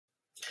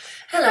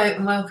Hello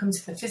and welcome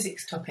to the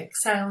physics topic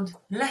sound,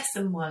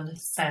 lesson 1,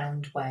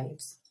 sound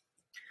waves.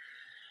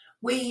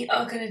 We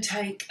are going to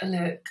take a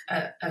look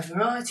at a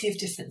variety of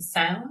different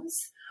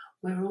sounds.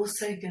 We're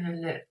also going to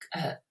look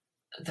at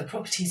the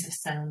properties of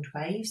sound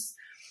waves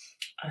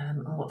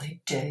and what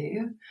they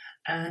do.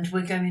 And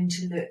we're going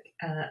to look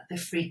at the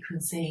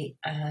frequency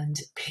and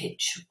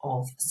pitch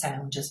of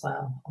sound as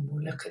well. And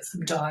we'll look at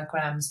some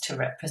diagrams to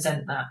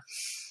represent that.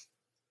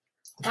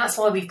 That's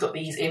why we've got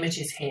these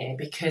images here,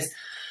 because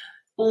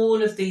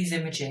all of these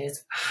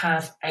images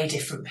have a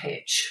different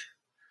pitch,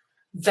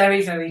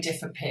 very, very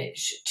different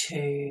pitch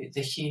to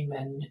the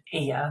human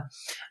ear.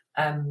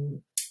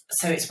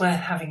 So it's worth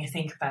having a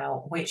think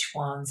about which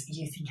ones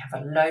you think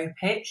have a low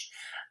pitch,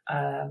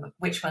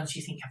 which ones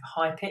you think have a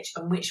high pitch,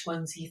 and which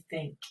ones you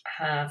think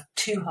have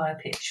too high a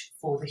pitch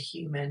for the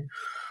human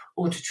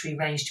auditory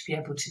range to be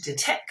able to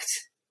detect,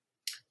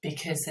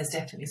 because there's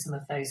definitely some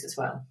of those as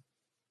well.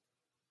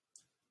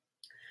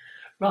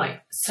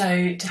 Right,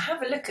 so to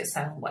have a look at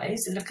sound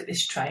waves, a look at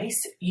this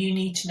trace, you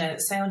need to know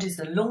that sound is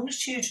a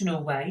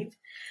longitudinal wave,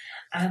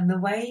 and the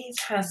wave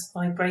has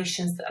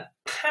vibrations that are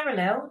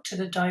parallel to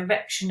the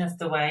direction of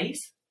the wave,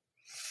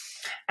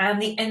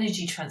 and the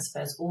energy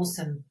transfer is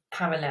also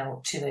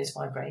parallel to those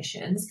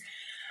vibrations.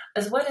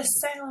 As well as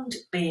sound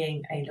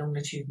being a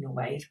longitudinal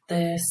wave,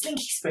 the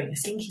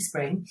slinky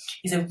spring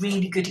is a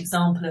really good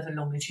example of a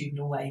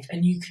longitudinal wave,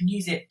 and you can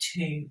use it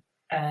to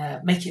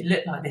make it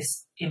look like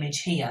this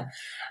image here,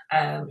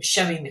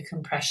 showing the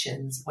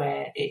compressions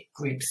where it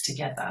groups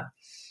together.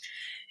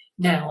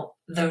 Now,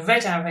 the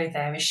red arrow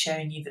there is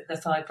showing you that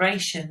the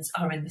vibrations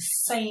are in the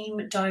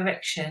same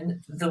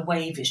direction the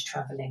wave is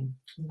travelling,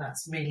 and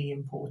that's really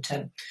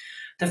important.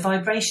 The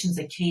vibrations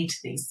are key to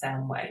these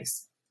sound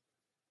waves,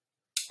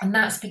 and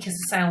that's because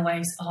the sound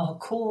waves are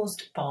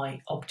caused by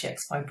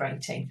objects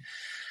vibrating.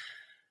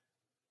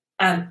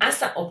 As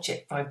that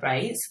object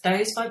vibrates,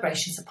 those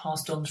vibrations are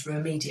passed on through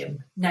a medium.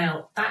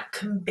 Now, that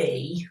can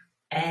be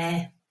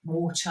air,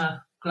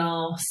 water,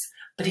 glass,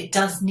 but it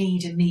does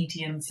need a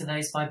medium for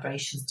those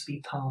vibrations to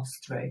be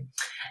passed through.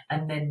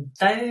 And then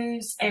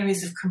those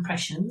areas of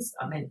compression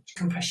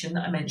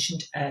that I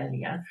mentioned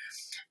earlier,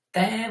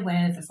 they're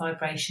where the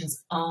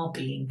vibrations are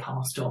being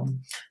passed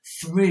on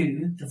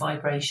through the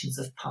vibrations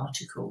of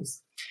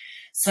particles.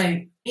 So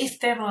if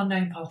there are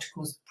no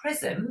particles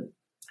present,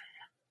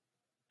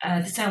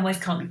 the sound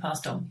wave can't be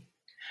passed on,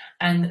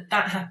 and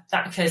that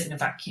occurs in a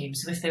vacuum.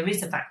 So if there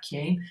is a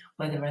vacuum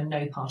where there are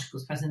no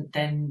particles present,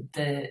 then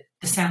the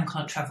sound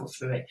can't travel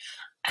through it,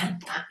 and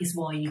that is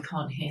why you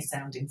can't hear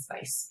sound in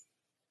space.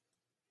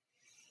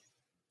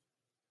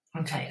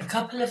 Okay, a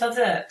couple of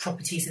other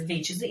properties and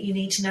features that you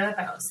need to know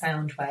about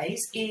sound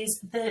waves is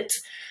that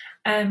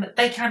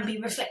they can be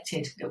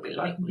reflected, a little bit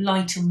like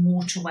light and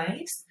water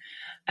waves.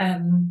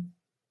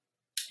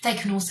 They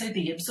can also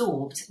be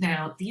absorbed.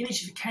 Now, the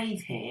image of a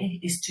cave here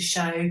is to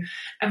show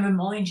and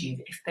remind you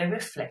that if they're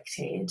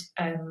reflected,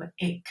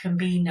 it can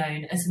be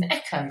known as an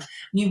echo.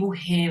 You will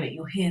hear it.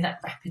 You'll hear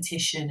that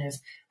repetition of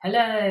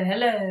hello,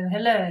 hello,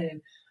 hello,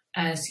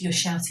 as you're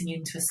shouting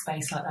into a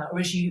space like that. Or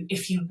if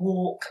you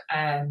walk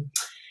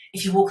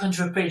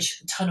under a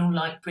bridge, a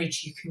tunnel-like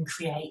bridge, you can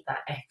create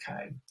that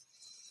echo.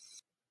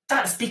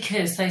 That's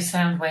because those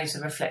sound waves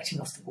are reflecting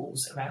off the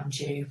walls around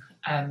you,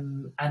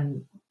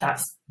 and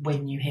that's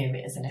when you hear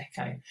it as an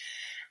echo.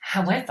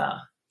 However,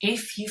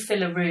 if you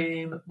fill a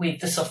room with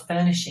the soft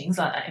furnishings,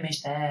 like that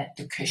image there,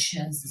 the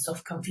cushions, the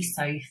soft comfy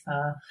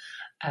sofa,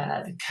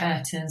 the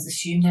curtains,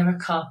 assume there are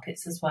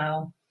carpets as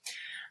well,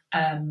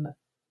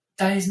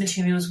 those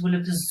materials will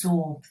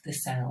absorb the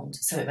sound,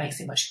 so it makes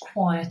it much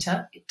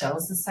quieter, it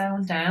dulls the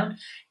sound down,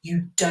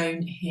 you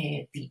don't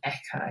hear the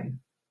echo.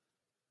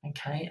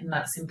 Okay, and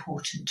that's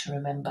important to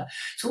remember.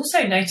 It's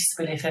also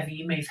noticeable if ever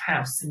you move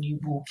house and you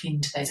walk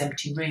into those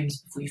empty rooms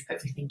before you've put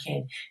everything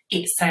in,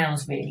 it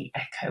sounds really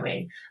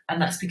echoey,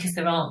 and that's because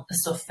there aren't the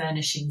soft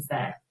furnishings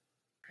there.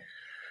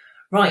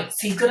 Right,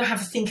 so you've got to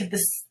have a think of the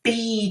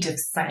speed of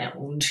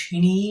sound.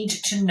 You need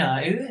to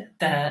know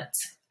that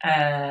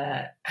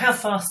how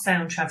fast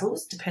sound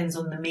travels depends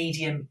on the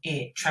medium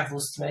it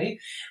travels through.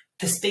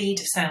 The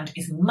speed of sound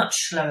is much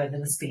slower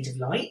than the speed of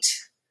light.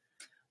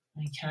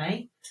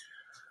 Okay.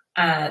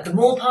 The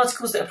more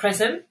particles that are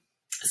present,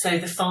 so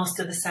the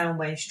faster the sound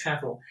waves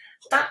travel.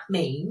 That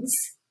means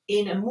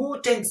in a more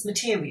dense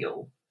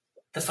material,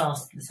 the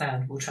faster the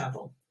sound will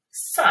travel.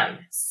 So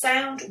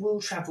sound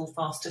will travel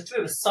faster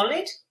through a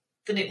solid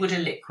than it would a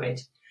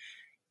liquid.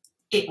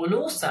 It will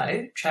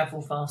also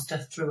travel faster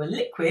through a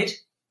liquid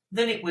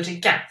than it would a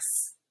gas.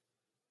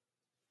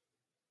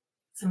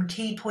 Some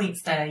key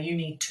points there you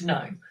need to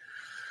know.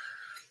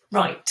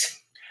 Right.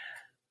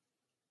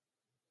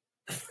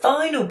 The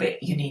final bit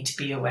you need to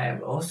be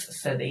aware of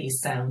for these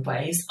sound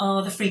waves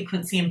are the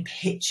frequency and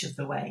pitch of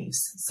the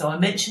waves. So I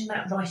mentioned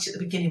that right at the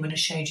beginning when I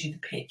showed you the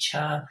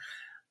picture,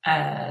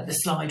 the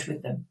slide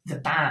with the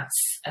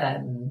bats,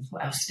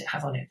 what else did it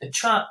have on it? The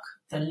truck,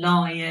 the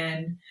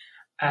lion,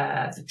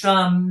 the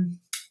drum,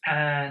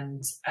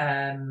 and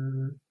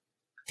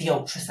the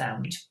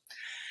ultrasound.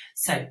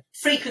 So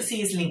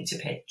frequency is linked to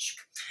pitch.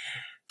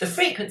 The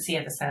frequency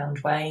of a sound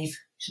wave,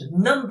 the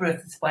number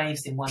of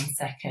waves in 1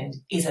 second,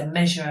 is a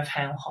measure of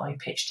how high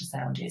pitched a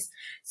sound is.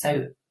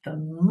 So the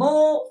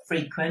more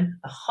frequent,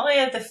 the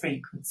higher the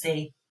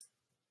frequency,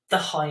 the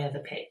higher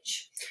the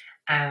pitch.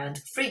 And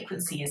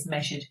frequency is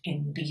measured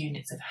in the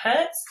units of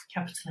hertz,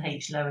 capital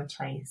H,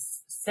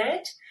 lowercase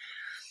z.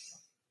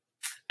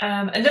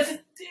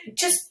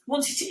 Just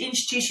wanted to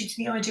introduce you to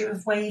the idea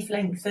of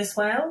wavelength as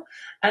well.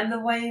 And the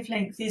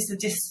wavelength is the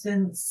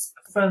distance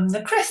from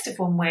the crest of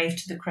one wave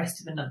to the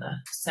crest of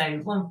another. So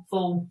one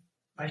full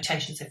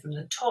rotation, so from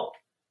the top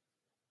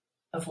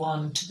of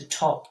one to the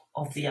top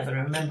of the other.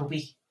 And remember,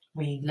 we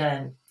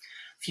learned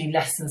a few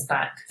lessons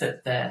back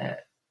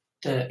that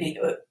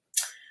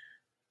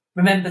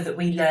remember that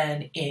we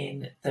learn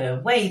in the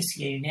waves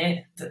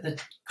unit that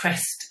the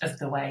crest of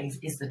the wave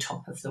is the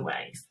top of the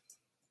wave.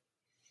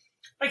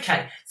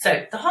 Okay,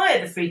 so the higher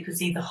the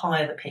frequency, the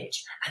higher the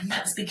pitch, and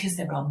that's because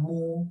there are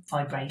more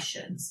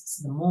vibrations.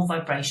 So the more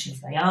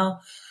vibrations there are,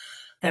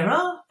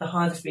 the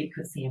higher the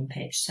frequency and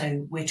pitch.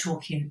 So we're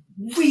talking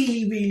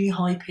really, really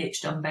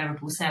high-pitched,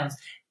 unbearable sounds.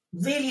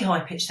 Really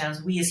high-pitched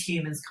sounds we as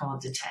humans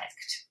can't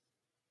detect.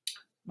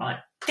 Right,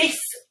 this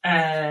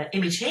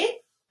image here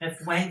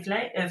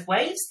of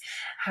waves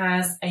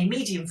has a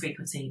medium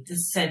frequency.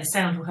 So the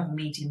sound will have a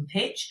medium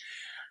pitch.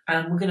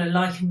 And we're going to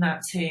liken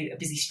that to a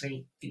busy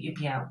street that you'd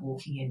be out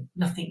walking in.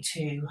 Nothing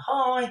too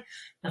high,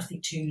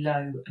 nothing too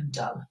low and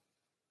dull.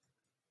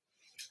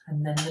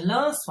 And then the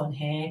last one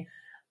here,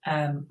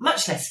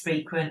 much less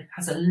frequent,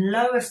 has a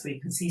lower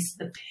frequency,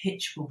 so the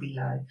pitch will be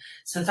low.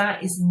 So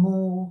that is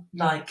more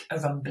like a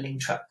rumbling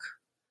truck.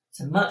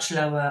 So much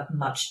lower,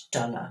 much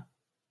duller.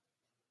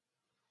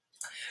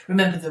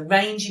 Remember, the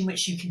range in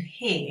which you can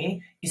hear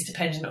is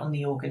dependent on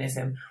the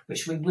organism,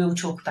 which we will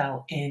talk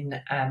about in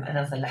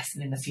another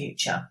lesson in the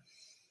future.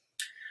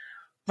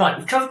 Right,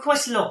 we've covered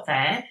quite a lot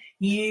there.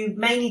 You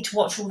may need to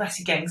watch all that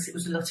again because it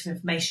was a lot of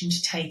information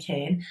to take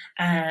in.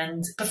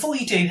 And before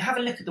you do, have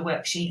a look at the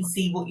worksheet and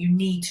see what you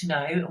need to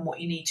know and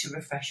what you need to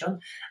refresh on.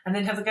 And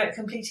then have a go at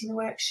completing the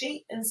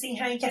worksheet and see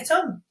how you get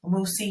on. And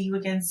we'll see you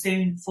again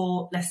soon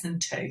for lesson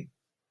 2.